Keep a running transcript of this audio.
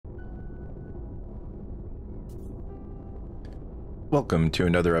Welcome to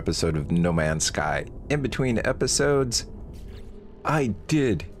another episode of No Man's Sky. In between episodes, I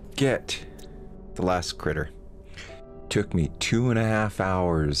did get the last critter. Took me 2.5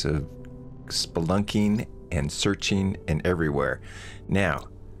 hours of spelunking and searching and everywhere. Now,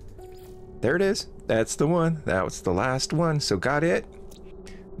 there it is. That's the one. That was the last one. So got it.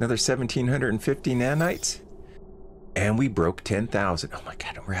 Another 1,750 nanites. And we broke 10,000. Oh my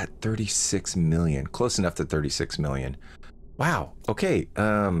God, we're at 36 million. Close enough to 36 million. Wow. Okay.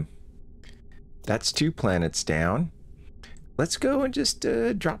 That's 2 planets down. Let's go and just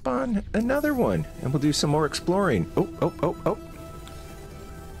drop on another one, and we'll do some more exploring. Oh.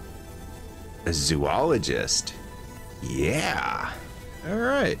 A zoologist. Yeah. All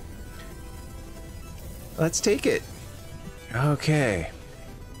right. Let's take it. Okay.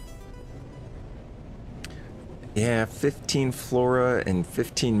 Yeah, 15 flora and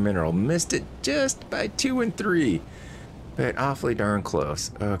 15 mineral. Missed it just by 2 and 3. But awfully darn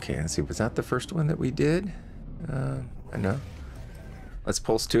close. Okay, let's see. Was that the first one that we did? I know. Let's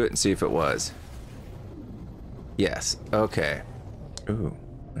pulse to it and see if it was. Yes. Okay. Ooh.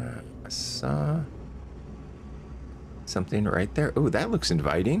 I saw something right there. Ooh, that looks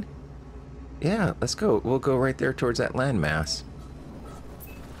inviting. Yeah, let's go. We'll go right there towards that landmass.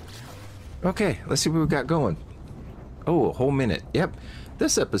 Okay, let's see what we've got going. Oh, a whole minute. Yep.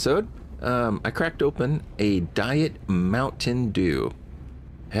 This episode, I cracked open a Diet Mountain Dew.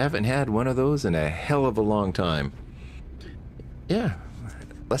 Haven't had one of those in a hell of a long time. Yeah,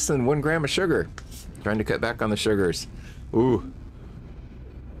 less than 1 gram of sugar. Trying to cut back on the sugars. Ooh.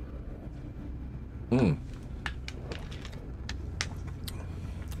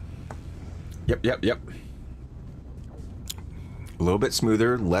 Yep. A little bit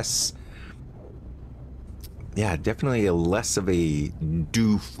smoother, less... Yeah, definitely a less of a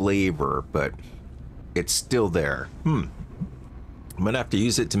dew flavor, but it's still there. I'm gonna have to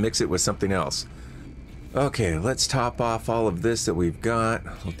use it to mix it with something else. Okay, let's top off all of this that we've got.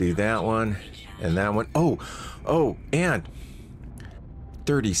 We'll do that one and that one. Oh, and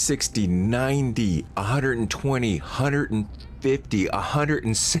 30, 60, 90, 120, 150,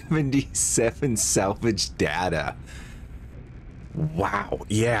 177 salvage data. Wow.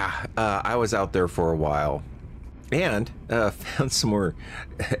 Yeah, I was out there for a while. And found some more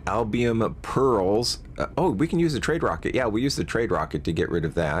albium pearls. Oh, we can use the trade rocket. Yeah, we use the trade rocket to get rid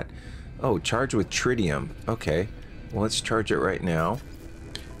of that. Oh, charge with tritium. Okay, well, let's charge it right now,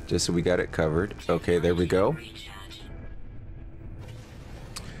 just so we got it covered. Okay, there we go.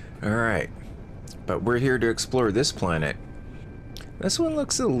 All right, but we're here to explore this planet. This one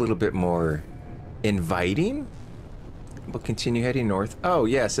looks a little bit more inviting. We'll continue heading north. Oh,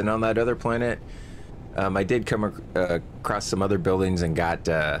 yes, and on that other planet, I did come across some other buildings and got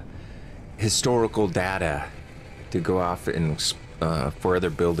historical data to go off and for other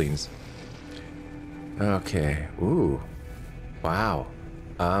buildings. Okay. Ooh. Wow.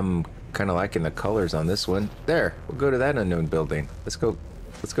 I'm kind of liking the colors on this one. There. We'll go to that unknown building. Let's go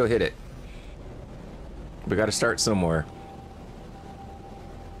hit it. We got to start somewhere.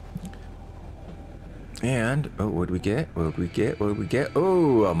 And oh, what did we get? What did we get?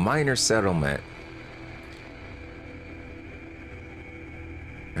 Oh, a minor settlement.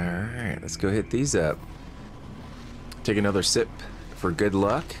 All right, let's go hit these up. Take another sip for good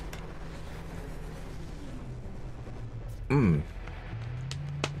luck.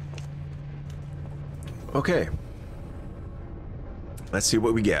 Okay. Let's see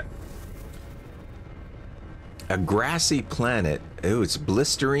what we get. A grassy planet. Oh, it's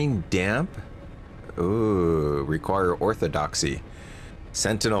blistering damp. Ooh, require orthodoxy.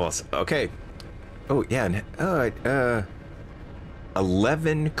 Sentinels. Okay. Oh, yeah.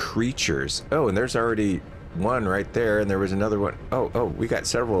 11 creatures. Oh, and there's already one right there, and there was another one. Oh, we got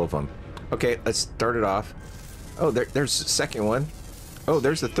several of them. Okay, let's start it off. Oh, there's the second one. Oh,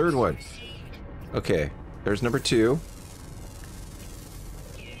 there's the third one. Okay, there's number 2.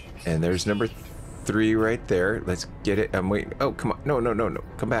 And there's number 3 right there. Let's get it. I'm waiting. Oh, come on. No.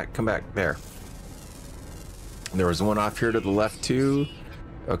 Come back. There. And there was one off here to the left, too.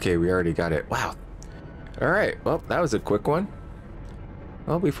 Okay, we already got it. Wow. All right. Well, that was a quick one.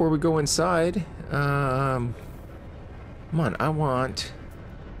 Well, before we go inside, come on, I want...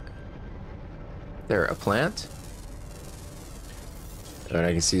 There, a plant. And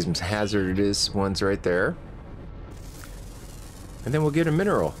I can see some hazardous ones right there. And then we'll get a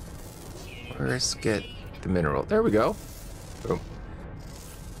mineral. Let's get the mineral. There we go. Boom.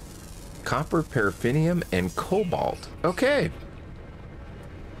 Copper, paraffinium, and cobalt. Okay.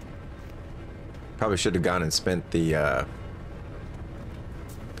 Probably should have gone and spent the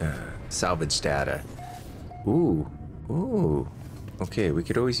salvage data. Ooh. Okay, we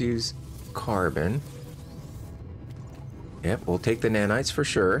could always use carbon. Yep, we'll take the nanites for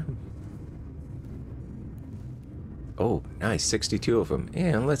sure. Oh, nice, 62 of them.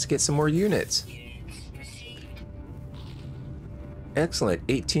 And let's get some more units. Excellent,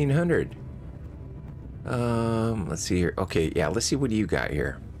 1800. Let's see here. Okay, yeah, let's see what do you got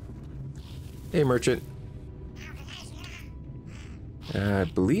here. Hey, merchant. I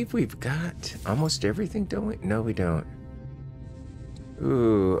believe we've got almost everything, don't we? No, we don't.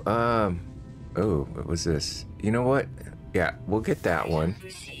 Ooh, oh, what was this? You know what? Yeah, we'll get that one.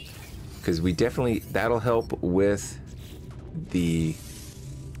 Because we definitely, that'll help with the,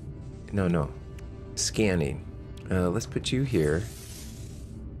 no, scanning. Let's put you here.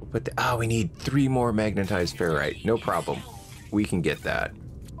 We'll put the, oh, we need 3 more magnetized ferrite. No problem. We can get that.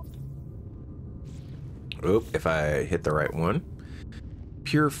 Oop, if I hit the right one.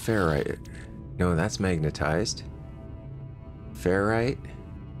 Pure ferrite. No, that's magnetized. Ferrite.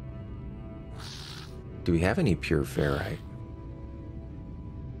 Do we have any pure ferrite?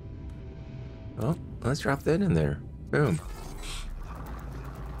 Well, let's drop that in there. Boom.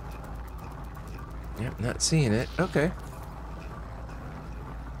 Yep, not seeing it. Okay.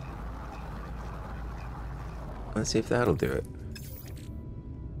 Let's see if that'll do it.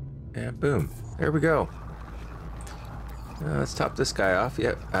 And boom. There we go. Let's top this guy off.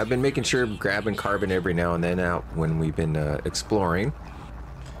 Yep, I've been making sure I'm grabbing carbon every now and then out when we've been exploring.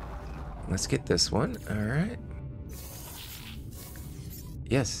 Let's get this one. All right.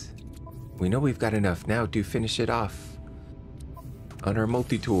 Yes. We know we've got enough. Now do finish it off on our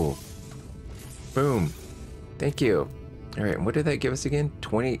multi-tool. Boom. Thank you. All right, and what did that give us again?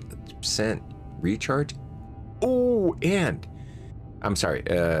 20% recharge? Oh, and I'm sorry,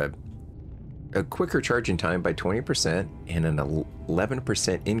 a quicker charging time by 20% and an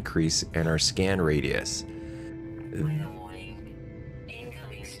 11% increase in our scan radius.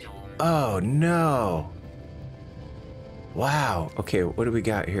 Oh no. Wow. Okay, what do we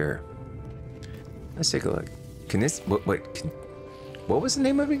got here? Let's take a look. Can this, what was the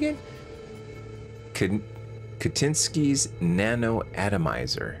name of it again? Katinsky's Nano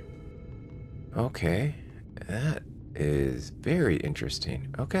Atomizer. Okay, that is very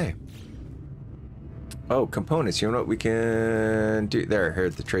interesting. Okay. Oh, components. You know what we can do there? Here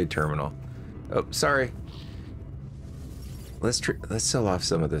at the trade terminal. Oh, sorry. Let's sell off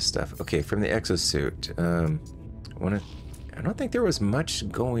some of this stuff. Okay, from the exosuit. I don't think there was much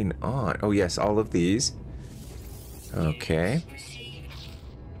going on. Oh yes, all of these. Okay.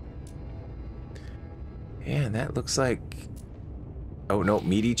 And that looks like. Oh no,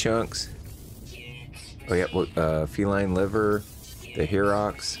 meaty chunks. Oh yeah, well, feline liver, the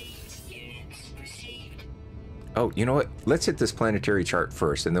Herox. Oh, you know what? Let's hit this planetary chart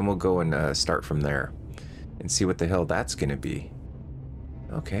first, and then we'll go and start from there and see what the hell that's going to be.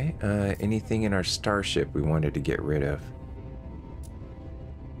 Okay, anything in our starship we wanted to get rid of?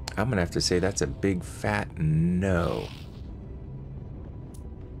 I'm going to have to say that's a big fat no.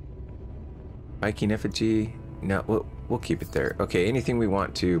 Viking effigy? No, we'll keep it there. Okay, anything we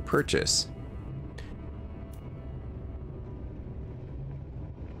want to purchase?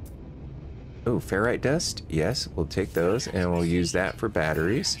 Oh, ferrite dust? Yes, we'll take those and we'll use that for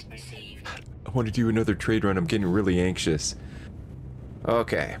batteries. I want to do another trade run. I'm getting really anxious.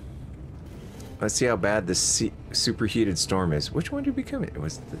 Okay. Let's see how bad this superheated storm is. Which one did we come in? It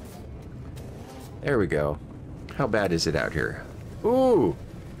was the... There we go. How bad is it out here? Ooh!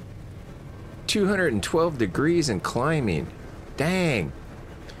 212 degrees and climbing. Dang!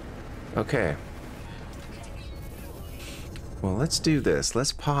 Okay. Well, let's do this.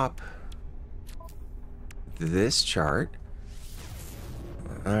 Let's pop this chart.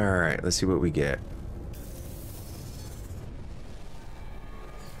 Alright, let's see what we get.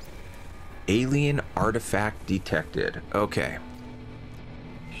 Alien artifact detected. Okay.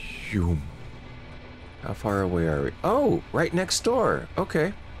 Shoom. How far away are we? Oh, right next door.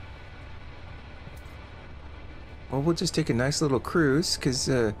 Okay. Well, we'll just take a nice little cruise, because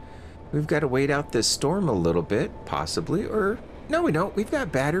we've got to wait out this storm a little bit, possibly. Or, no we don't. We've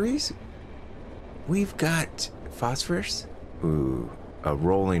got batteries. We've got phosphorus. Ooh, a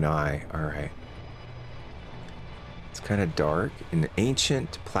rolling eye. All right. It's kind of dark. An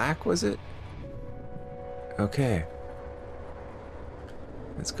ancient plaque, was it? Okay.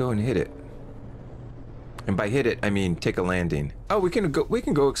 Let's go and hit it. And by hit it, I mean take a landing. Oh, we can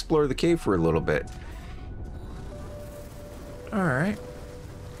go explore the cave for a little bit. All right.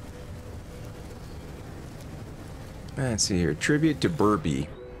 Let's see here. Tribute to Burby.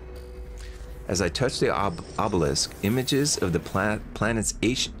 As I touch the obelisk, images of the planet's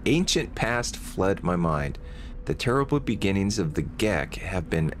ancient past flood my mind. The terrible beginnings of the Gek have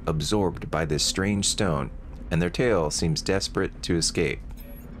been absorbed by this strange stone, and their tale seems desperate to escape.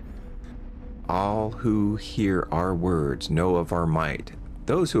 All who hear our words know of our might.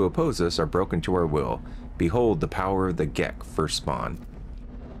 Those who oppose us are broken to our will. Behold the power of the Gek firstborn.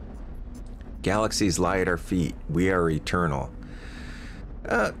 Galaxies lie at our feet. We are eternal.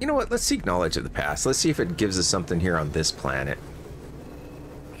 You know what? Let's seek knowledge of the past. Let's see if it gives us something here on this planet.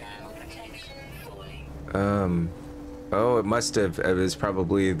 Oh, it must have. It was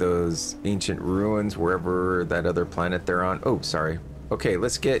probably those ancient ruins wherever that other planet they're on. Oh, sorry. Okay,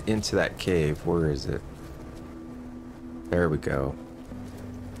 let's get into that cave. Where is it? There we go.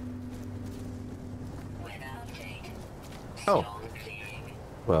 Oh.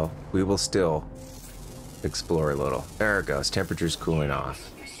 Well, we will still explore a little. There it goes. Temperature's cooling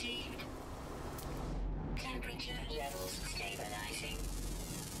off.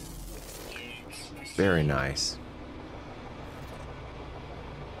 Very nice.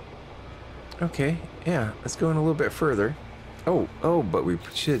 Okay, yeah, let's go in a little bit further. Oh, but we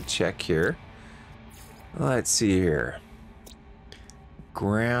should check here. Let's see here.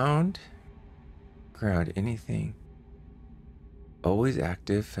 Ground, anything. Always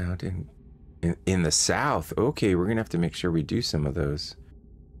active, found in the south. Okay, we're gonna have to make sure we do some of those.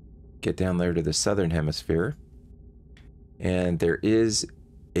 Get down there to the southern hemisphere. And there is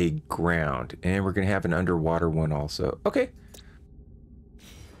a ground, and we're gonna have an underwater one also. Okay.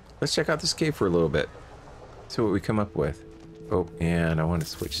 Let's check out this cave for a little bit. See what we come up with. Oh, and I want to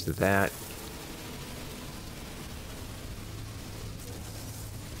switch to that.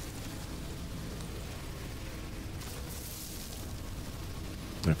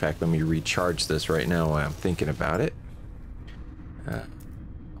 In fact, let me recharge this right now while I'm thinking about it.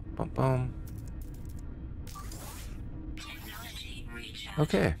 Boom.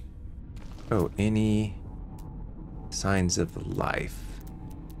 Okay. Oh, any signs of life?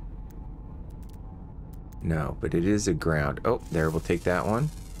 No, but it is a ground. Oh, there, we'll take that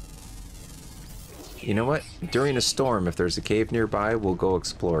one. You know what? During a storm, if there's a cave nearby, we'll go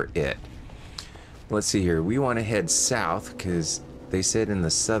explore it. Let's see here. We want to head south because they said in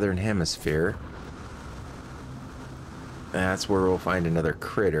the southern hemisphere. That's where we'll find another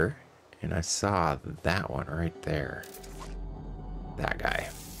critter. And I saw that one right there. That guy.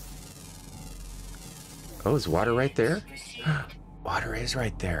 Oh, is water right there? Water is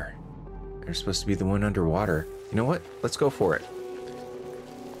right there. There's supposed to be the one underwater. You know what? Let's go for it.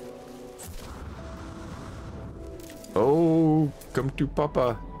 Oh, come to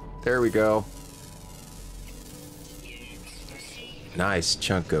Papa. There we go. Nice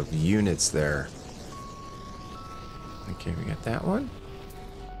chunk of units there. Okay, we got that one.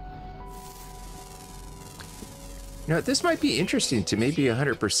 You know, this might be interesting to maybe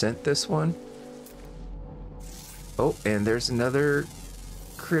 100% this one. Oh, and there's another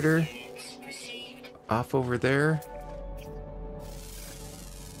critter off over there.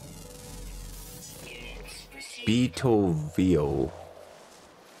 Beetleville.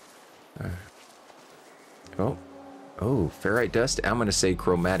 Oh, ferrite dust. I'm gonna say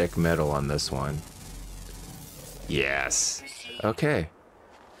chromatic metal on this one. Yes. Okay.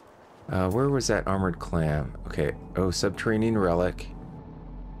 Where was that armored clam? Okay. Oh, subterranean relic.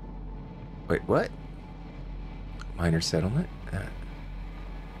 Wait, what? Minor settlement?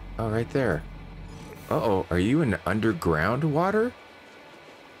 Oh, right there. Uh-oh, are you in underground water?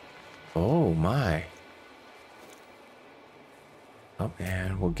 Oh, my. Oh,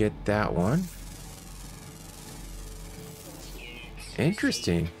 and we'll get that one.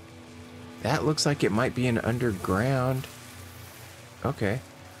 Interesting. That looks like it might be an underground. Okay.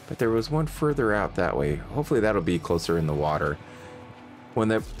 But there was one further out that way. Hopefully that'll be closer in the water. When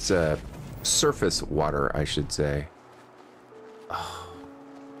that's surface water, I should say. Oh.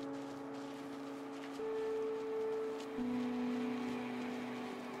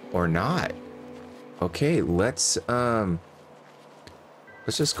 Or not. Okay, let's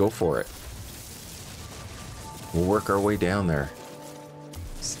just go for it. We'll work our way down there.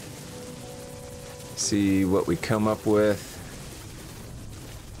 See what we come up with.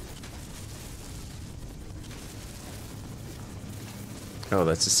 Oh,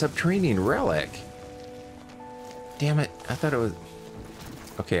 that's a subterranean relic. Damn it. I thought it was...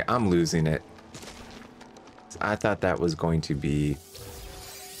 Okay, I'm losing it. I thought that was going to be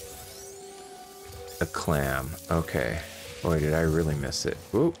a clam. Okay. Boy, did I really miss it.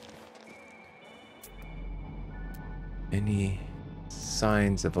 Ooh. Any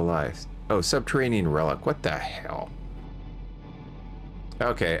signs of a life? Oh, subterranean relic. What the hell?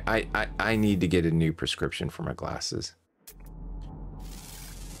 Okay, I need to get a new prescription for my glasses.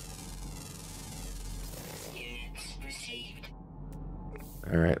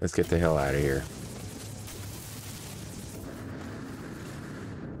 Alright, let's get the hell out of here.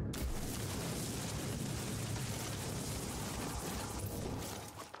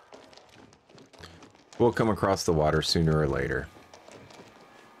 We'll come across the water sooner or later.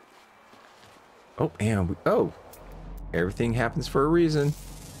 Oh, and oh! Everything happens for a reason.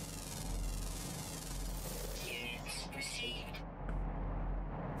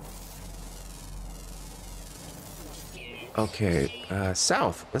 Okay,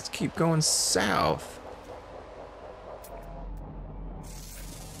 south. Let's keep going south.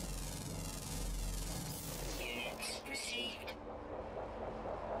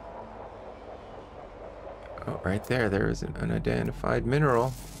 Oh, right there. There is an unidentified mineral.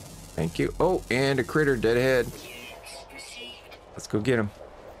 Thank you. Oh, and a critter dead ahead. Let's go get him.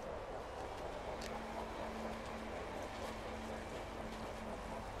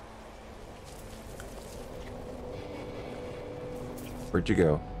 Where'd you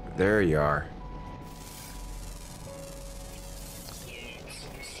go? There you are.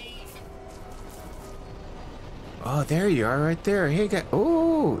 Oh, there you are right there. Hey, guy.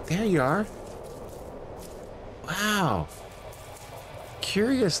 Oh, there you are. Wow.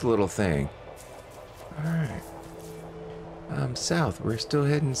 Curious little thing. All right. South. We're still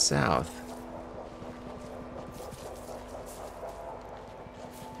heading south.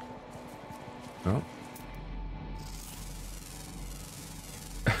 Oh.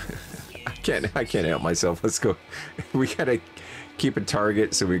 I can't help myself. Let's go. We gotta keep a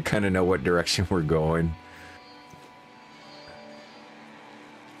target so we kind of know what direction we're going.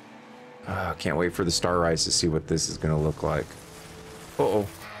 Can't wait for the star rise to see what this is gonna look like. Uh-oh.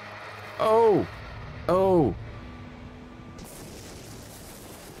 Oh! Oh!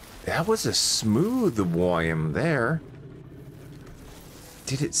 That was a smooth volume there.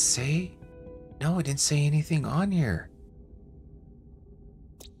 Did it say? No, it didn't say anything on here.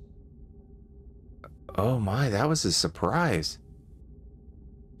 Oh my, that was a surprise.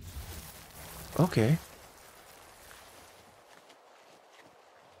 Okay.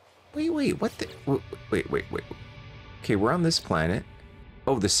 Wait, what the? Wait. Okay, we're on this planet.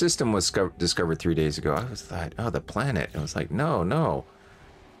 Oh, the system was discovered 3 days ago. I was like, oh, the planet. I was like, no.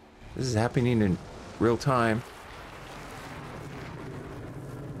 This is happening in real time.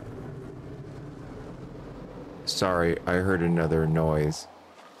 Sorry, I heard another noise.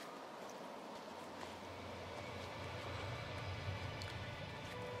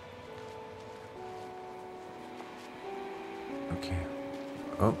 Okay.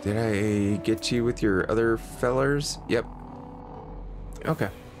 Oh, did I get you with your other fellers? Yep. Okay.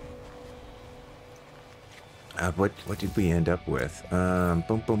 What did we end up with?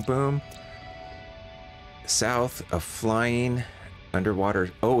 Boom. South, a flying underwater.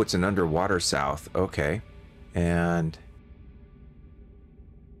 Oh, it's an underwater south. Okay. And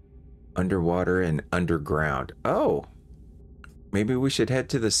underwater and underground. Oh. Maybe we should head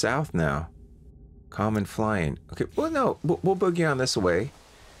to the south now. Common flying. Okay, well, no. We'll boogie on this way.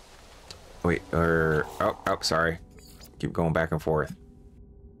 Wait, or... Oh, sorry. Keep going back and forth.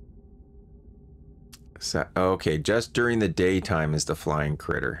 So, okay, just during the daytime is the flying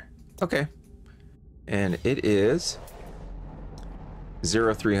critter. Okay. And it is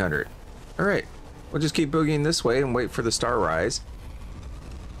 0300. Alright. We'll just keep boogieing this way and wait for the star rise.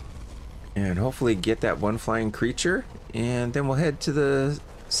 And hopefully get that one flying creature. And then we'll head to the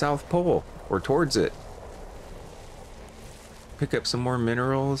South Pole. Or towards it. Pick up some more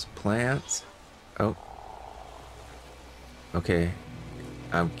minerals, plants. Oh. Okay.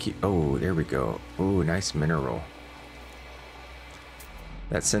 Oh, there we go. Oh, nice mineral.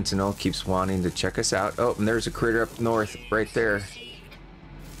 That sentinel keeps wanting to check us out. Oh, and there's a critter up north, right there.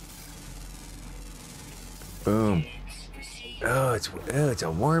 Boom. Oh, it's a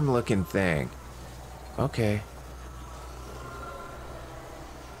worm-looking thing. Okay.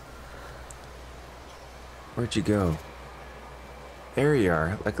 Where'd you go? There you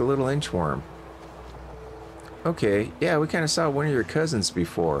are, like a little inchworm. Okay, yeah, we kind of saw one of your cousins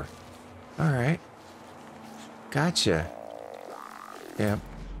before. Alright. Gotcha. Yeah.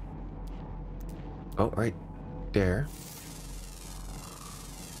 Oh, right there.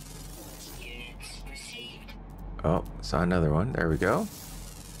 Oh, saw another one. There we go.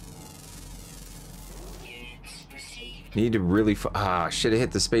 Need to really... should have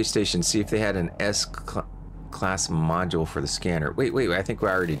hit the space station, see if they had an S-class module for the scanner. Wait, I think we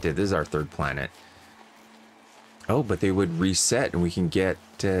already did. This is our third planet. Oh, but they would reset and we can get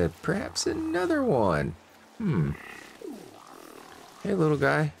perhaps another one. Hey, little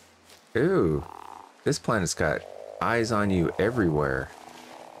guy. Ooh. This planet's got eyes on you everywhere.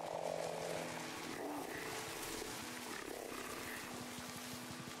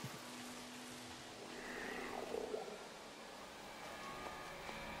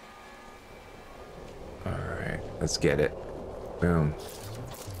 Let's get it. Boom.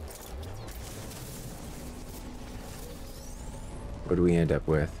 What do we end up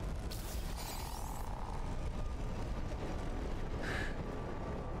with?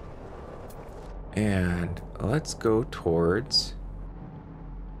 And let's go towards...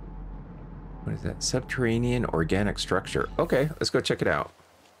 What is that? Subterranean organic structure. Okay, let's go check it out.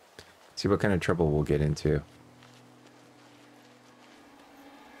 See what kind of trouble we'll get into.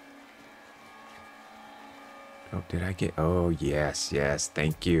 Oh, did I get... Oh, yes, yes.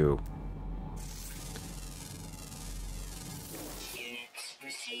 Thank you. Units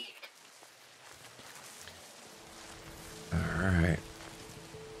received. All right.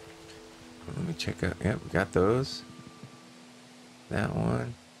 Let me check out. Yep, we got those. That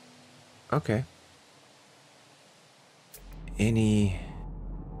one. Okay. Any...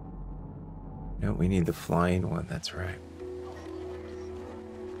 No, we need the flying one. That's right.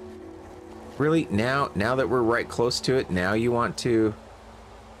 Really? Now that we're right close to it, now you want to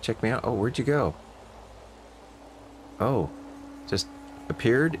check me out? Oh, where'd you go? Oh, just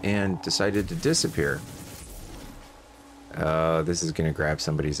appeared and decided to disappear. Oh, this is gonna grab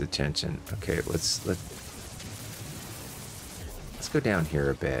somebody's attention. Okay, let's go down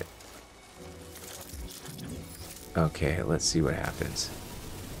here a bit. Okay, let's see what happens.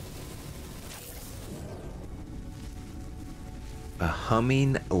 A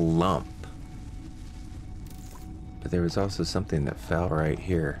humming lump. But there was also something that fell right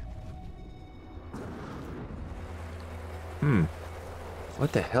here.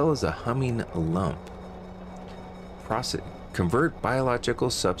 What the hell is a humming lump? Convert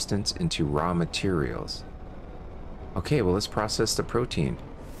biological substance into raw materials. Okay, well, let's process the protein.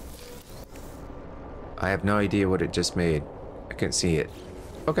 I have no idea what it just made. I couldn't see it.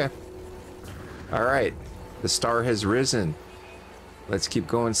 Okay. All right. The star has risen. Let's keep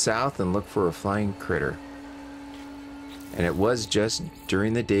going south and look for a flying critter. And it was just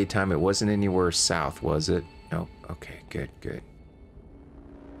during the daytime. It wasn't anywhere south, was it? Nope. Okay, good, good.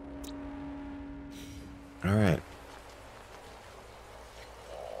 All right.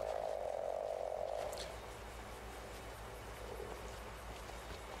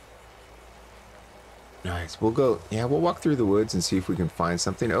 Nice. We'll go, yeah, we'll walk through the woods and see if we can find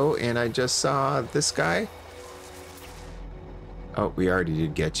something. Oh, and I just saw this guy. Oh, we already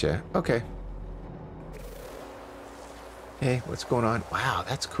did get you. Okay. Hey, what's going on? Wow,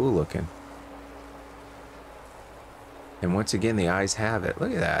 that's cool looking. And once again, the eyes have it.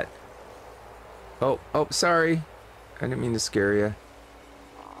 Look at that. Oh, sorry. I didn't mean to scare you.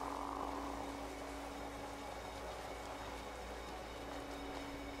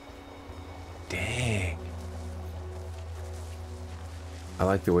 Dang. I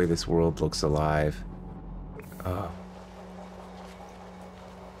like the way this world looks alive. Oh.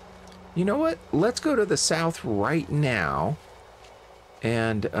 You know what? Let's go to the south right now.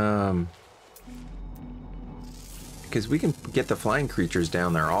 And, because we can get the flying creatures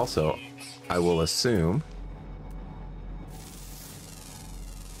down there also, I will assume.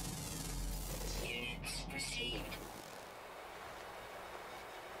 Units received.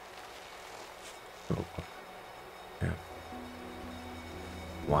 Oh. Yeah.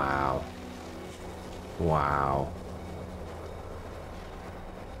 Wow. Wow.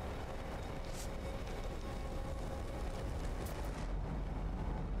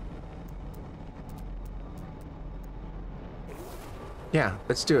 Yeah,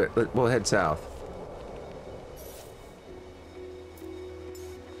 let's do it. We'll head south.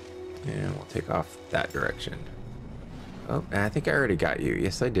 And we'll take off that direction. Oh, I think I already got you.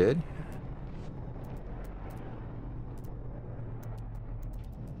 Yes, I did.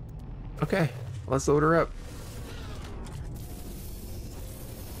 Okay, let's load her up.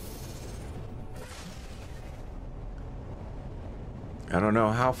 I don't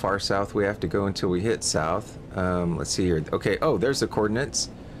know how far south we have to go until we hit south. Let's see here. Okay, oh, there's the coordinates.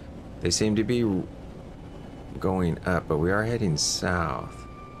 They seem to be going up, but we are heading south.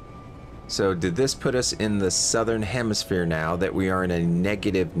 So did this put us in the southern hemisphere now that we are in a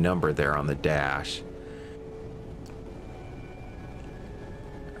negative number there on the dash?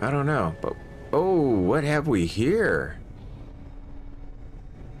 I don't know, but oh, what have we here?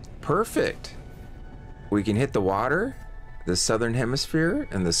 Perfect. We can hit the water, the southern hemisphere,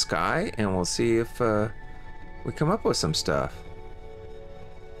 and the sky, and we'll see if we come up with some stuff.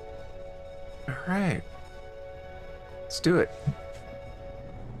 All right, let's do it.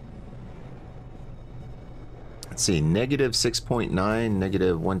 Let's see, negative 6.9,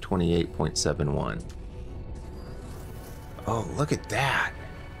 negative 128.71. Oh, look at that.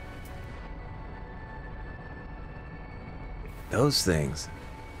 Those things.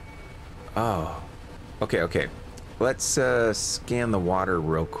 Oh, okay. let's scan the water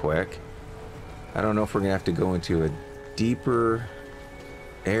real quick. I don't know if we're gonna have to go into a deeper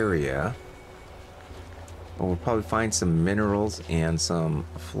area. But we'll probably find some minerals and some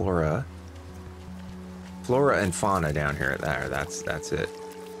flora. Flora and fauna down here. That's it.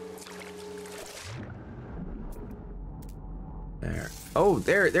 There. Oh,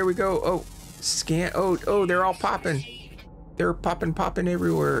 there we go. Oh, scan. Oh, they're all popping. They're popping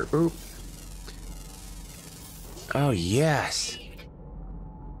everywhere. Oop. Oh, yes.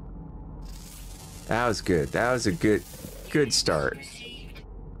 That was good. That was a good start.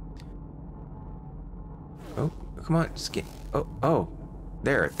 Oh, come on, scan. Oh,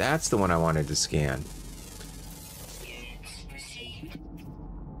 there. That's the one I wanted to scan.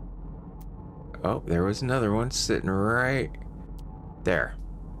 Oh, there was another one sitting right there.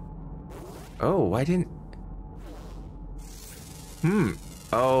 Oh, why didn't...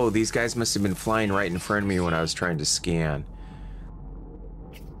 Oh, these guys must have been flying right in front of me when I was trying to scan.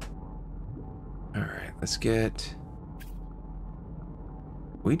 Alright, let's get...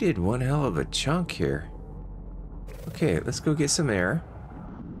 We did one hell of a chunk here. Okay, let's go get some air.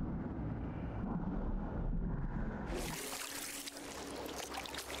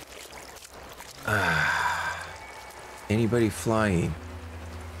 Anybody flying?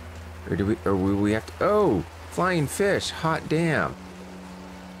 Or will we have to... Oh! Flying fish! Hot damn!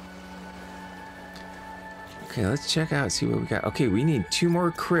 Okay, let's check out, see what we got. Okay, we need 2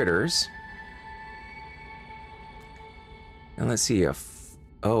 more critters. And let's see, a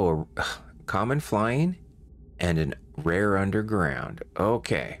common flying and an rare underground.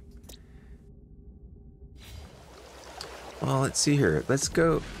 Okay. Well, let's see here. Let's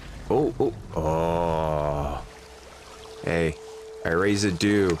go. Oh. Hey, I raise a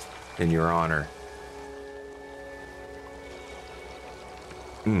dew in your honor.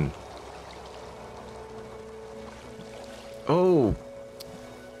 Oh.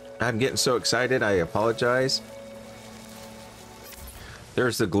 I'm getting so excited, I apologize.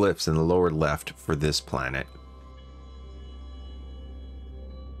 There's the glyphs in the lower left for this planet.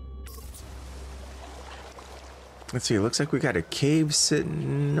 Let's see, it looks like we got a cave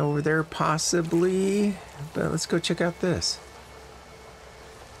sitting over there, possibly. But let's go check out this.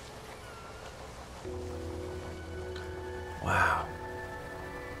 Wow.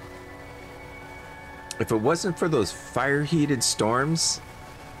 If it wasn't for those fire-heated storms,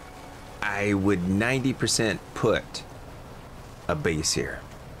 I would 90% put a base here.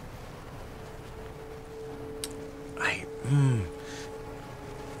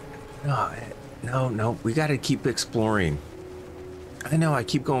 No, we gotta keep exploring. I know I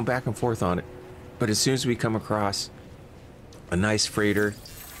keep going back and forth on it, but as soon as we come across a nice freighter,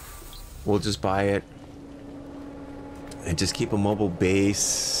 we'll just buy it and just keep a mobile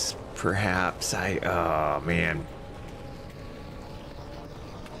base, perhaps. Oh man.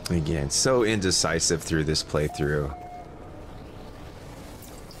 Again, so indecisive through this playthrough.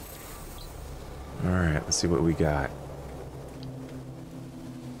 Alright, let's see what we got.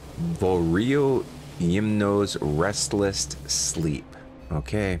 Vorio Yimno's Restless Sleep.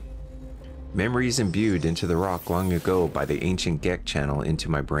 Okay. Memories imbued into the rock long ago by the ancient Gek channel into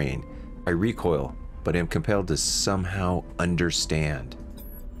my brain. I recoil, but am compelled to somehow understand.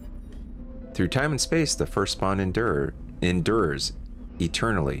 Through time and space, the firstborn endures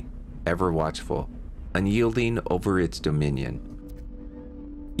eternally, ever watchful, unyielding over its dominion.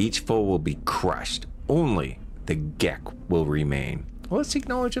 Each foe will be crushed. Only the Gek will remain. Well, let's take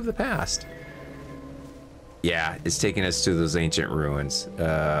knowledge of the past. Yeah, it's taking us to those ancient ruins.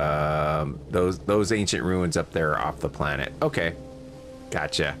 Those ancient ruins up there off the planet. Okay,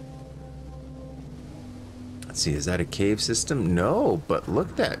 gotcha. Let's see, is that a cave system? No, but look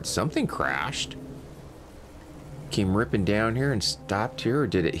at that. Something crashed. Came ripping down here and stopped here, or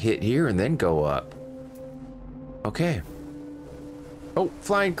did it hit here and then go up? Okay. Oh,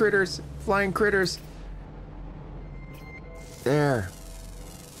 flying critters! Flying critters! There.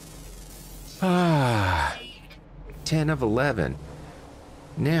 10 of 11.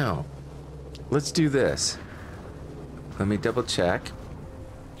 Now, let's do this. Let me double check.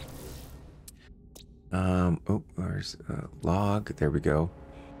 Oh, there's a log. There we go.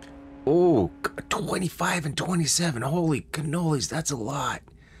 Oh, 25 and 27. Holy cannolis, that's a lot.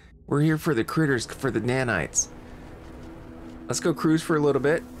 We're here for the critters, for the nanites. Let's go cruise for a little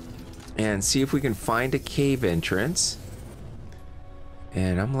bit and see if we can find a cave entrance.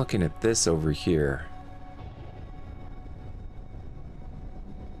 And I'm looking at this over here.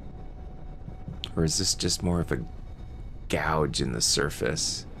 Or is this just more of a gouge in the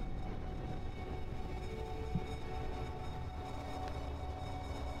surface?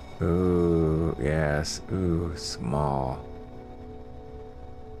 Oh, yes. Ooh, small.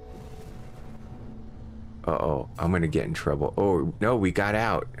 Uh-oh, I'm gonna get in trouble. Oh, no, we got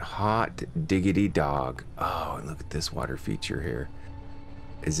out. Hot diggity dog. Oh, and look at this water feature here.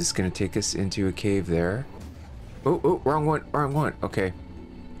 Is this gonna take us into a cave there? Oh, oh, wrong one, wrong one. Okay.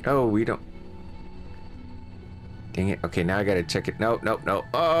 Oh, we don't... Dang it. Okay, now I gotta check it. Nope, nope, nope.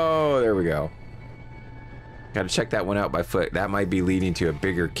 Oh, there we go. Gotta check that one out by foot. That might be leading to a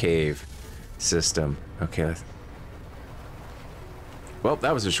bigger cave system. Okay. Well,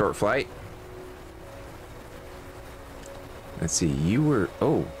 that was a short flight. Let's see, you were...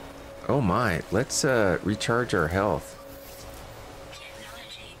 Oh. Oh my. Let's recharge our health.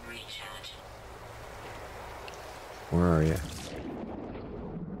 Technology recharge. Where are you?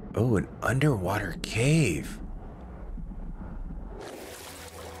 Oh, an underwater cave.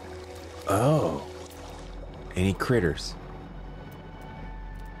 Oh. Any critters?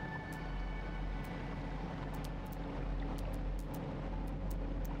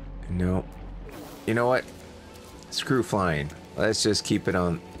 No. You know what? Screw flying. Let's just keep it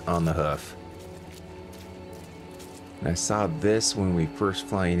on the hoof. And I saw this when we first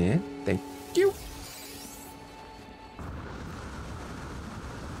flying in. Thank you.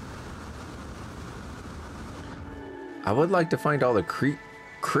 I would like to find all the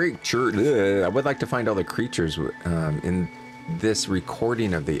I would like to find all the creatures in this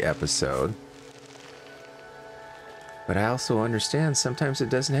recording of the episode. But I also understand sometimes it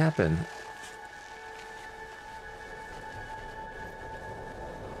doesn't happen.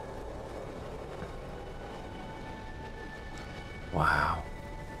 Wow.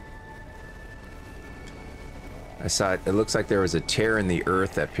 I saw it. It looks like there was a tear in the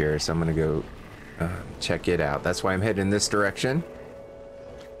earth up here, so I'm gonna go check it out. That's why I'm heading this direction.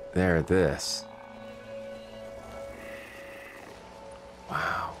 There, this.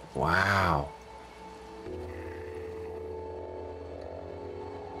 Wow. Wow.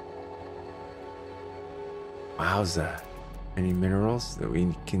 Wowza. Any minerals that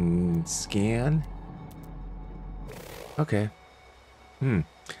we can scan? Okay.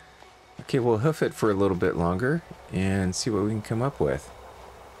 Okay, we'll hoof it for a little bit longer and see what we can come up with.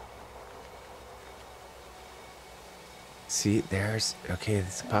 See, there's... Okay,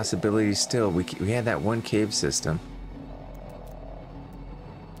 there's a possibility still. We had that one cave system.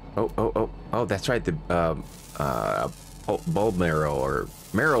 Oh, that's right. The bulb marrow or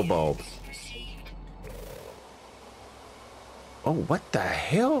marrow bulb. Oh, what the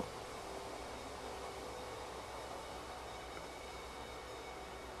hell?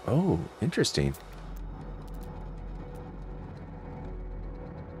 Oh, interesting.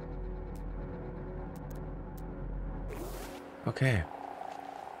 Okay.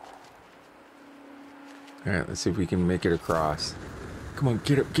 All right, let's see if we can make it across. Come on,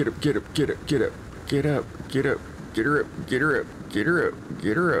 get up, get up, get up, get up, get up, get up, get up, get her up, get her up, get her up,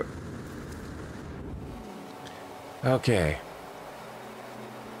 get her up. Okay.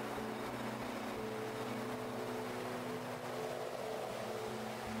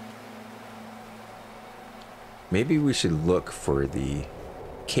 Maybe we should look for the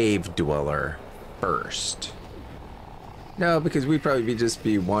cave dweller first. No, because we'd probably just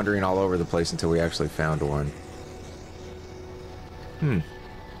be wandering all over the place until we actually found one. And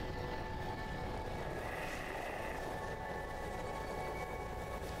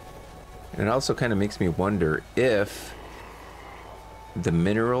it also kind of makes me wonder if the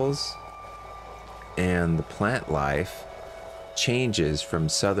minerals and the plant life changes from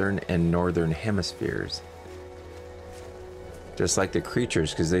southern and northern hemispheres. Just like the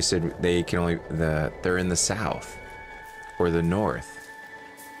creatures, because they said they can only they're in the south or the north.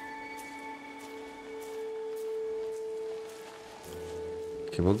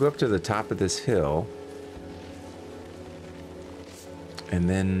 Okay, we'll go up to the top of this hill and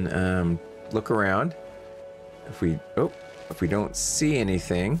then look around. If we don't see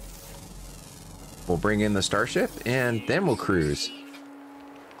anything, we'll bring in the starship and then we'll cruise.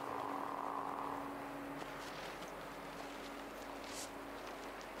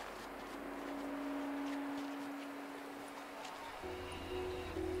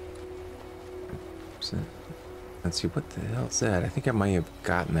 Let's see, what the hell's that? I think I might have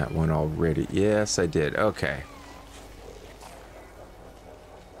gotten that one already. Yes, I did. Okay.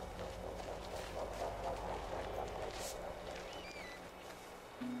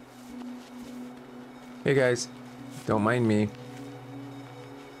 Hey guys, don't mind me.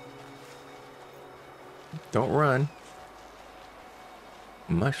 Don't run.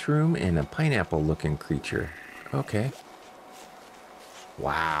 Mushroom and a pineapple looking creature. Okay.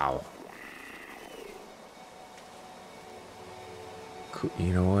 Wow.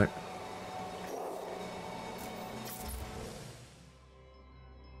 You know what?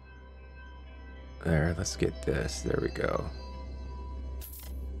 There, let's get this. There we go.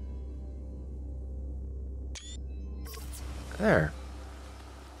 There.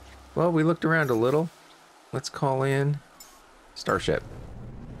 Well, we looked around a little. Let's call in Starship.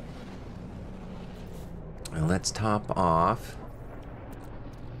 And let's top off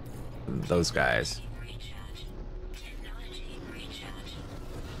those guys. Recharge. Technology recharge.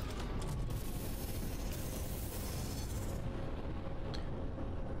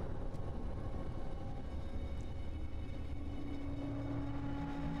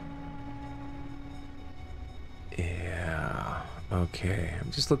 Yeah. Okay.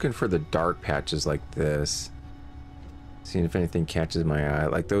 I'm just looking for the dark patches like this. Seeing if anything catches my eye.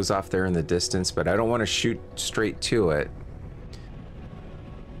 Like those off there in the distance, but I don't want to shoot straight to it.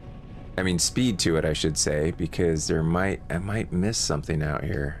 I mean, speed to it, I should say, because I might miss something out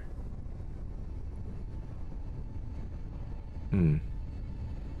here.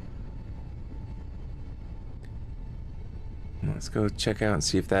 Let's go check out and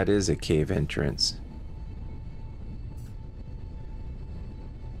see if that is a cave entrance.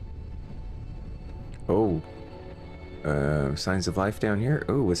 Oh. Signs of life down here.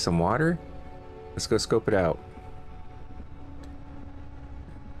 Oh, with some water. Let's go scope it out.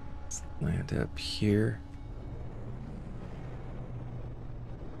 Let's land up here.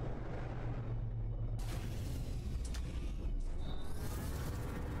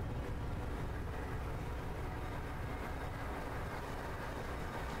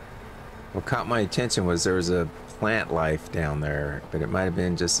 What caught my attention was there was a plant life down there, but it might have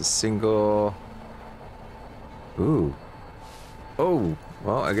been just a single... Ooh. Oh,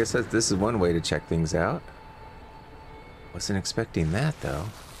 well, I guess this is one way to check things out. Wasn't expecting that, though.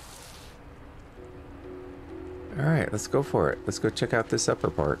 Alright, let's go for it. Let's go check out this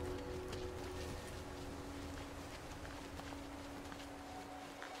upper part.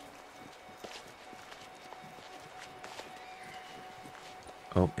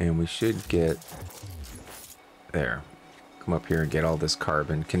 Oh, and we should get... There. Come up here and get all this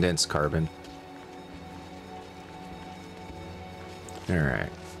carbon, condensed carbon. Alright.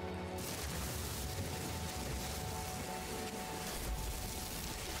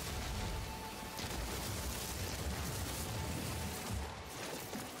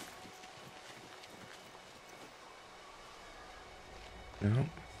 No.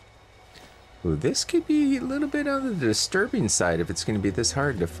 Ooh, this could be a little bit on the disturbing side if it's going to be this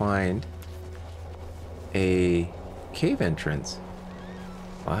hard to find a cave entrance.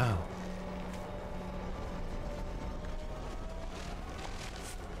 Wow.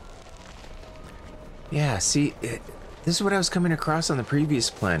 Yeah, see, this is what I was coming across on the previous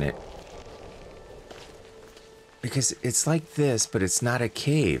planet. Because it's like this, but it's not a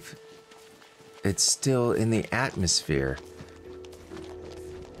cave. It's still in the atmosphere.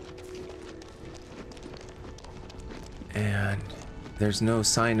 And there's no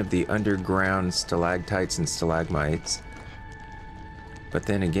sign of the underground stalactites and stalagmites. But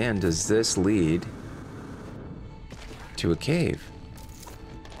then again, does this lead to a cave?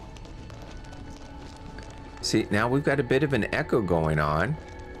 See, now we've got a bit of an echo going on.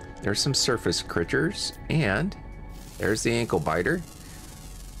 There's some surface critters, and there's the ankle biter.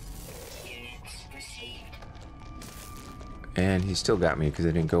 Units received. And he still got me because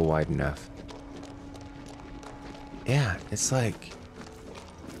I didn't go wide enough. Yeah, it's like...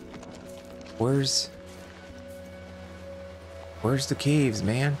 Where's the caves,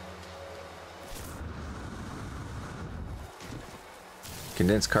 man?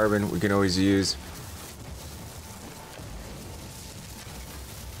 Condensed carbon we can always use.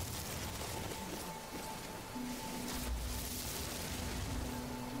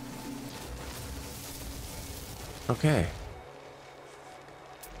 Okay.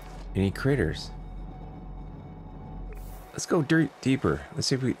 Any critters? Let's go deeper. Let's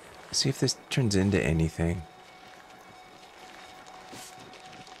see if this turns into anything.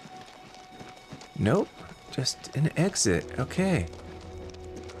 Nope. Just an exit. Okay.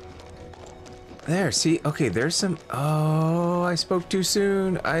 There, see? Okay, there's some... Oh, I spoke too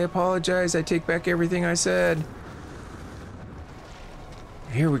soon. I apologize. I take back everything I said.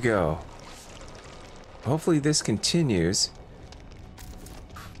 Here we go. Hopefully this continues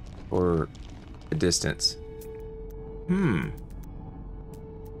for a distance.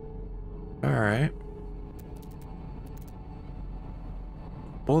 Alright.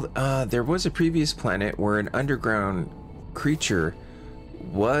 Well, there was a previous planet where an underground creature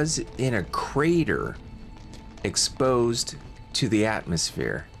was in a crater exposed to the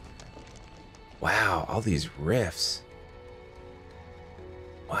atmosphere. Wow, all these rifts.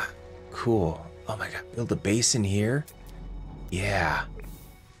 Wow, cool. Oh my god, build a base in here? Yeah.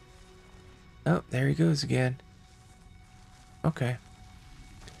 Oh, there he goes again. Okay.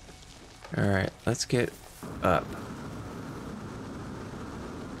 Alright, let's get up.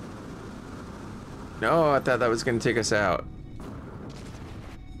 No, I thought that was going to take us out.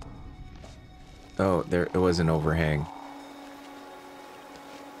 Oh, there, it was an overhang.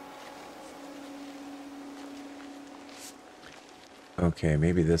 Okay,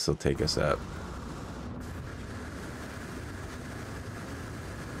 maybe this will take us up.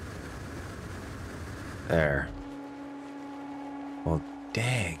 There. Well,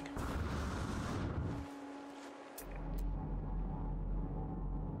 dang.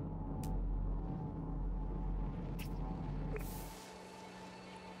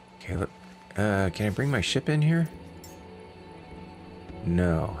 Okay, look. Can I bring my ship in here?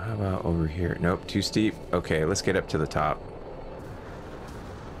 No. How about over here? Nope, too steep. Okay, let's get up to the top.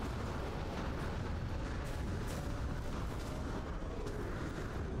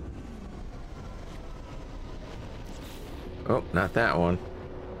 Oh, not that one.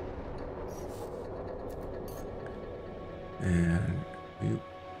 And you.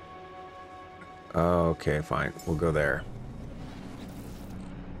 Okay, fine. We'll go there.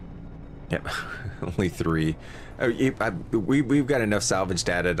 Yep, only 3. We've got enough salvage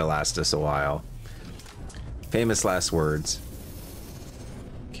data to last us a while. Famous last words.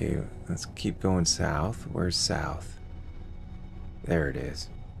 Okay, let's keep going south. Where's south? There it is.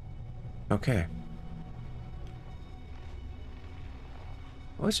 Okay.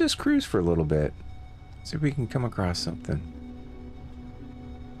 Let's just cruise for a little bit. See if we can come across something.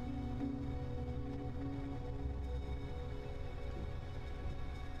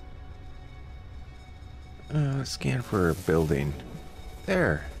 Scan for a building.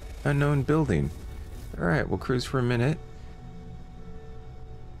 There. Unknown building. Alright, we'll cruise for a minute.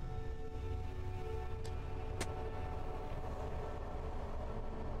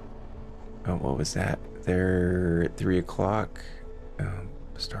 Oh, what was that? There at 3 o'clock.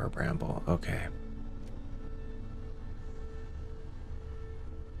 Star Bramble. Okay.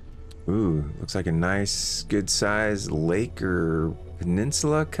 Ooh, looks like a nice, good-sized lake or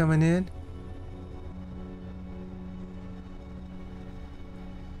peninsula coming in.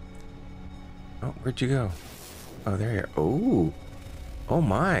 Oh, where'd you go? Oh, there you are. Oh. Oh,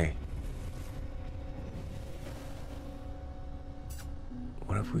 my.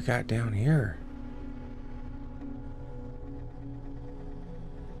 What have we got down here?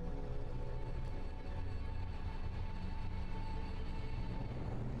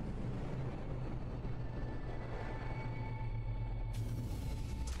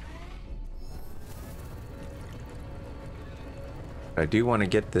 I do want to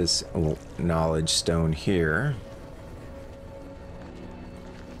get this knowledge stone here.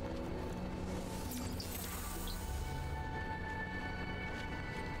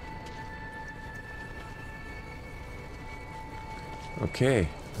 Okay,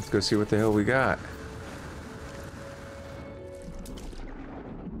 let's go see what the hell we got.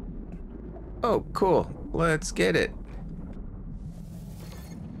 Oh, cool. Let's get it.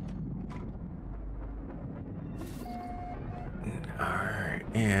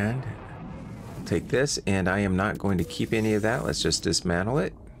 And I'll take this, and I am not going to keep any of that. Let's just dismantle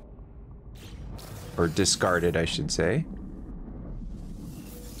it. Or discard it, I should say.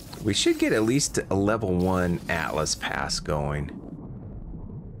 We should get at least a level 1 Atlas pass going.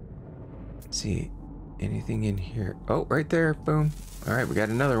 Let's see. Anything in here? Oh, right there. Boom. Alright, we got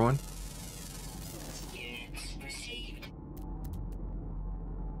another one. Units received.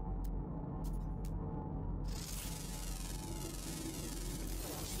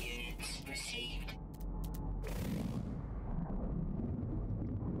 Units received.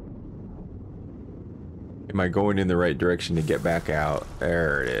 Am I going in the right direction to get back out?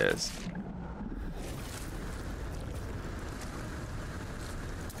 There it is.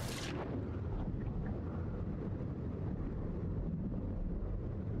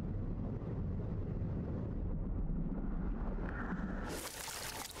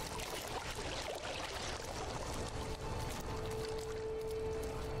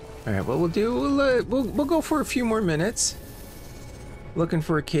 All right, what we'll do, we'll go for a few more minutes, looking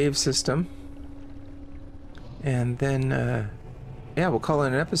for a cave system, and then yeah, we'll call it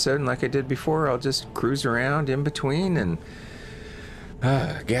an episode. And like I did before, I'll just cruise around in between and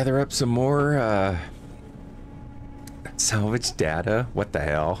gather up some more salvage data. What the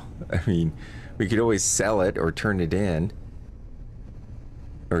hell? I mean, we could always sell it or turn it in,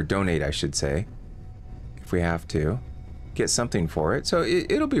 or donate, I should say, if we have to. Get something for it, so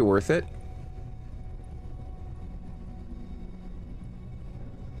it'll be worth it.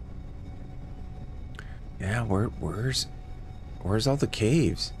 Yeah, where's all the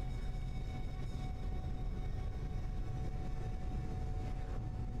caves?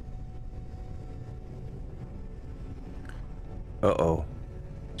 Uh-oh.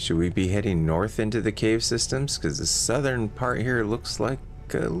 Should we be heading north into the cave systems? Because the southern part here looks like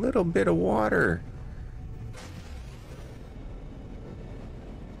a little bit of water.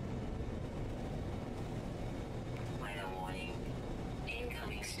 Weather warning.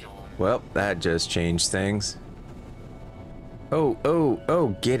 Incoming storm. Well, that just changed things.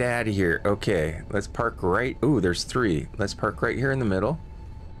 Oh, get out of here. Okay, let's park right... Ooh, there's 3. Let's park right here in the middle.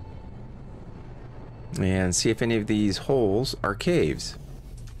 And see if any of these holes are caves.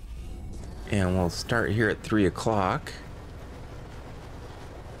 And we'll start here at 3 o'clock.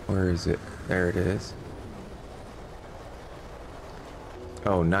 Where is it? There it is.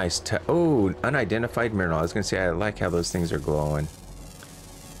 Oh, nice. Oh, unidentified mineral. I was going to say, I like how those things are glowing.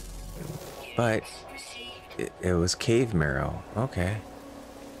 But it was cave marrow. Okay.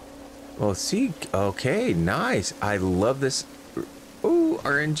 Well, see. Okay, nice. I love this. Oh,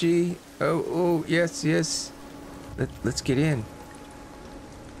 RNG. Oh, yes. Let's get in.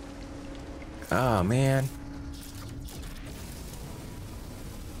 Oh, man.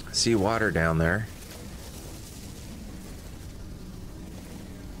 See water down there.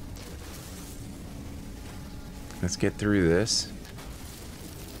 Let's get through this.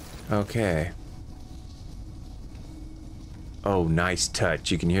 Okay. Oh, nice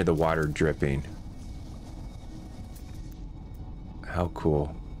touch. You can hear the water dripping. How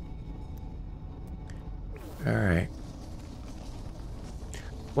cool. Alright.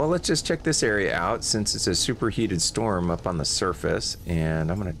 Well, let's just check this area out since it's a superheated storm up on the surface.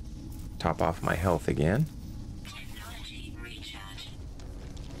 And I'm going to top off my health again. Technology recharge.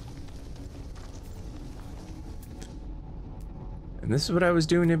 And this is what I was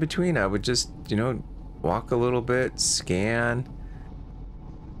doing in between. I would just, you know, walk a little bit, scan,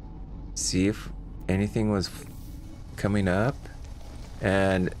 see if anything was coming up.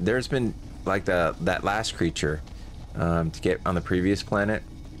 And there's been like that last creature to get on the previous planet.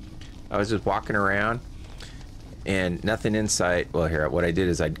 I was just walking around and nothing in sight. Well, here, what I did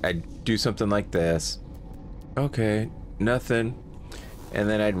is I'd do something like this. Okay, nothing. And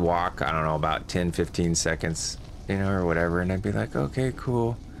then I'd walk, I don't know, about 10-15 seconds, you know, or whatever, and I'd be like, okay,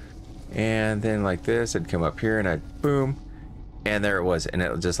 cool. And then like this, I'd come up here and I'd boom, and there it was, and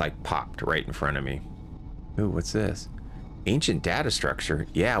it just like popped right in front of me. Ooh, what's this? Ancient data structure.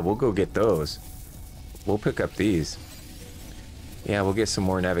 Yeah, we'll go get those. We'll pick up these. Yeah, we'll get some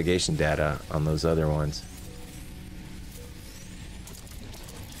more navigation data on those other ones.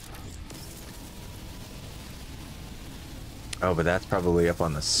 Oh, but that's probably up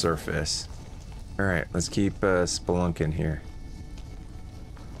on the surface. All right, let's keep spelunking here.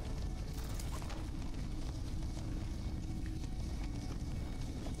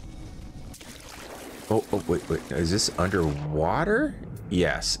 Oh, wait. Is this underwater?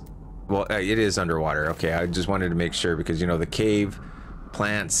 Yes. Well, it is underwater. Okay, I just wanted to make sure because, you know, the cave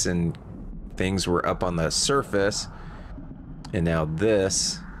plants and things were up on the surface. And now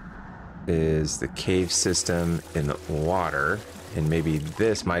this is the cave system in the water. And maybe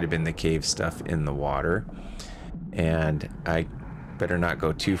this might have been the cave stuff in the water. And I better not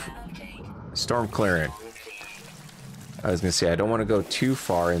go too... Storm clearing. I was going to say, I don't want to go too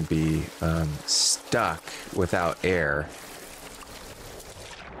far and be stuck without air.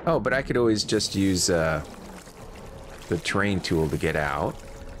 Oh, but I could always just use the terrain tool to get out.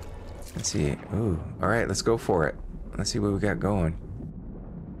 Let's see. Ooh, all right, let's go for it. Let's see what we got going.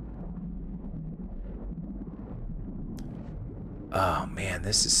 Oh, man,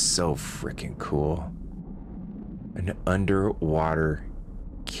 this is so freaking cool. An underwater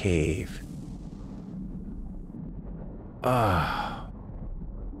cave. Ah.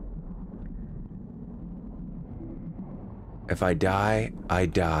 If I die, I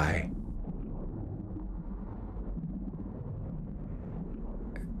die.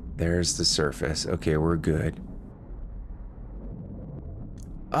 There's the surface. Okay, we're good.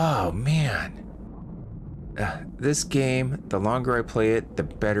 Oh, man. This game, the longer I play it, the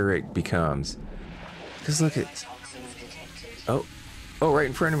better it becomes. Because look at... Oh, right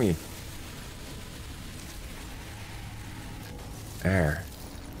in front of me. There.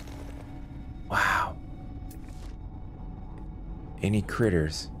 Wow. Any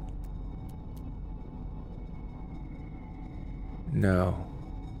critters? No.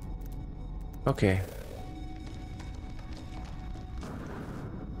 Okay.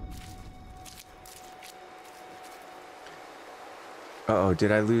 Uh-oh,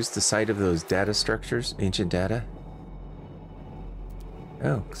 did I lose the sight of those data structures? Ancient data?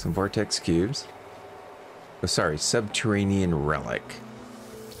 Oh, some vortex cubes. Oh, sorry, subterranean relic.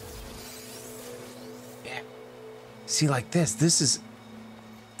 Yeah. See, like this. This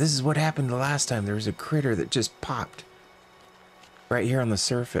is what happened the last time. There was a critter that just popped. Right here on the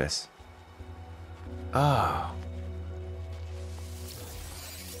surface. Oh.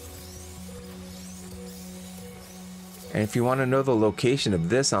 And if you want to know the location of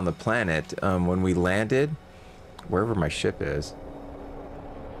this on the planet, when we landed, wherever my ship is.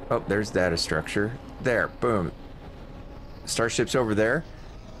 Oh, there's data structure. There, boom. Starship's over there.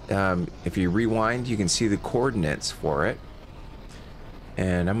 If you rewind, you can see the coordinates for it.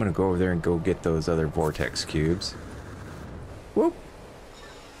 And I'm going to go over there and go get those other vortex cubes. Whoop.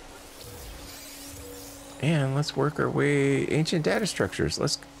 And let's work our way ancient data structures.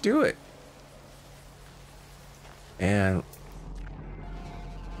 Let's do it. And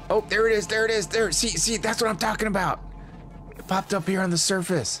oh, there it is. There it is. There. See, that's what I'm talking about. It popped up here on the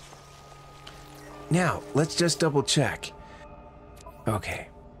surface. Now, let's just double check. Okay.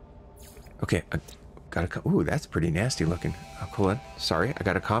 Okay. I gotta. Ooh, that's pretty nasty looking. Oh, cool. On. Sorry, I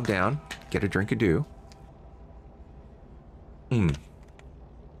gotta calm down. Get a drink of dew.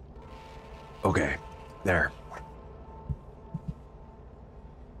 Okay. There.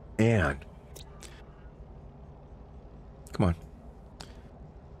 And come on.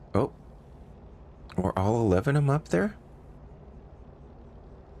 Oh. Were all 11 of them up there?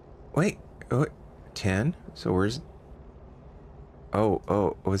 Wait. Oh, 10? So where's...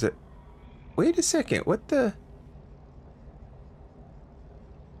 Oh, was it... Wait a second. What the...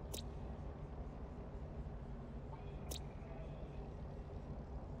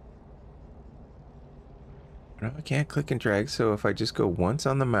 No, I can't click and drag, so if I just go once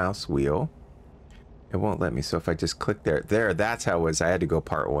on the mouse wheel, it won't let me. So if I just click there, that's how it was. I had to go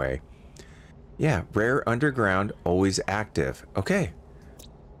part way. Yeah, rare underground, always active. Okay.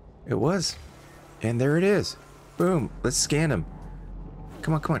 It was. And there it is. Boom. Let's scan them.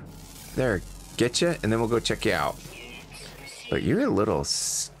 Come on. There. Get you, and then we'll go check you out. But you're a little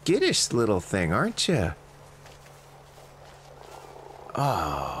skittish little thing, aren't you?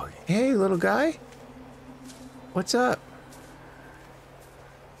 Oh, hey, little guy. What's up?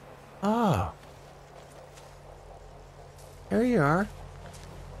 Oh. There you are.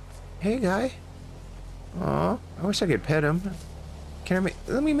 Hey, guy. Aw, I wish I could pet him. Can I make...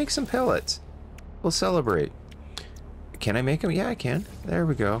 Let me make some pellets. We'll celebrate. Can I make them? Yeah, I can. There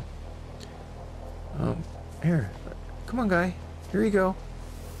we go. Here. Come on, guy. Here you go.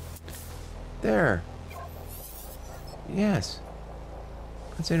 There. Yes.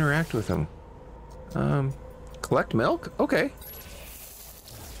 Let's interact with him. Collect milk? Okay.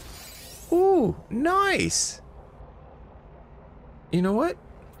 Ooh, nice. You know what?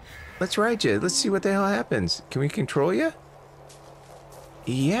 Let's ride you. Let's see what the hell happens. Can we control you?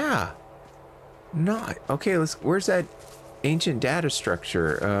 Yeah. Not. Okay, let's... Where's that ancient data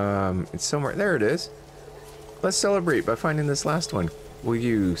structure? It's somewhere... There it is. Let's celebrate by finding this last one. Will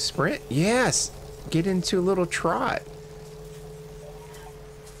you sprint? Yes. Get into a little trot.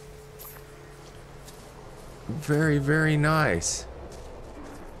 Very, very nice.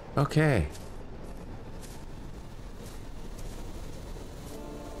 Okay.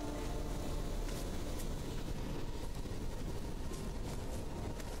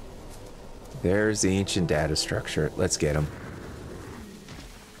 There's the ancient data structure. Let's get him.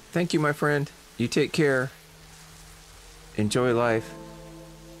 Thank you, my friend. You take care. Enjoy life.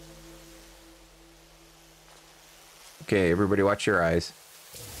 Okay, everybody watch your eyes.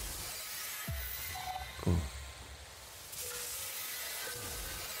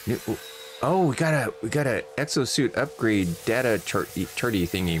 Oh, we got a exosuit upgrade data charty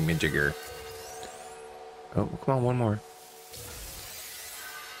thingy majigger. Oh, come on, one more.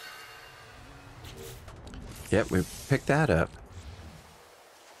 Yep, we picked that up.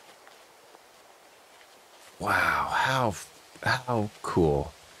 Wow, how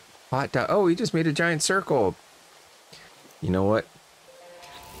cool. Hot dog. Oh, he just made a giant circle. You know what?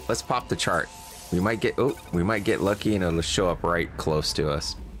 Let's pop the chart. We might get lucky and it'll show up right close to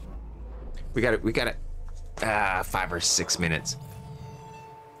us. We got it. 5 or 6 minutes.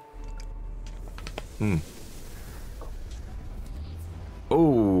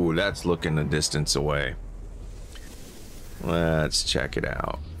 Oh, that's looking a distance away. Let's check it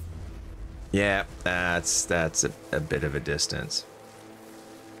out. Yeah, that's a bit of a distance.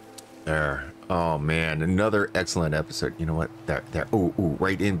 There. Oh man, another excellent episode. You know what? There. Oh,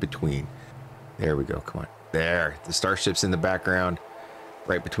 right in between. There we go. Come on. There. The starship's in the background.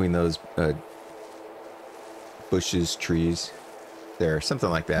 Right between those bushes, trees. There. Something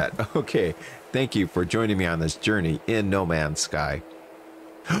like that. Okay. Thank you for joining me on this journey in No Man's Sky.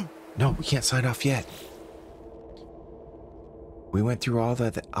 No, we can't sign off yet. We went through all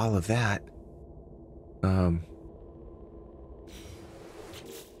of that.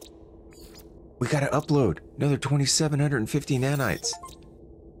 We gotta upload another 2,750 nanites.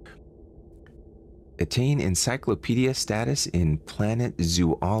 Attain encyclopedia status in planet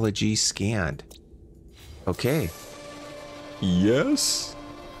zoology scanned. Okay. Yes.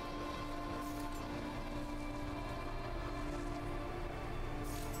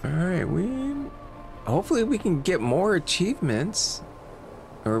 All right, hopefully we can get more achievements.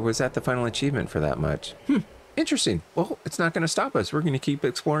 Or was that the final achievement for that much? Interesting. Well, it's not going to stop us. We're going to keep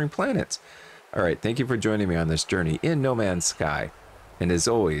exploring planets. All right, thank you for joining me on this journey in No Man's Sky. And as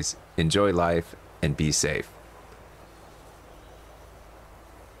always, enjoy life and be safe.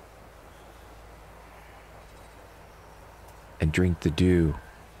 And drink the dew.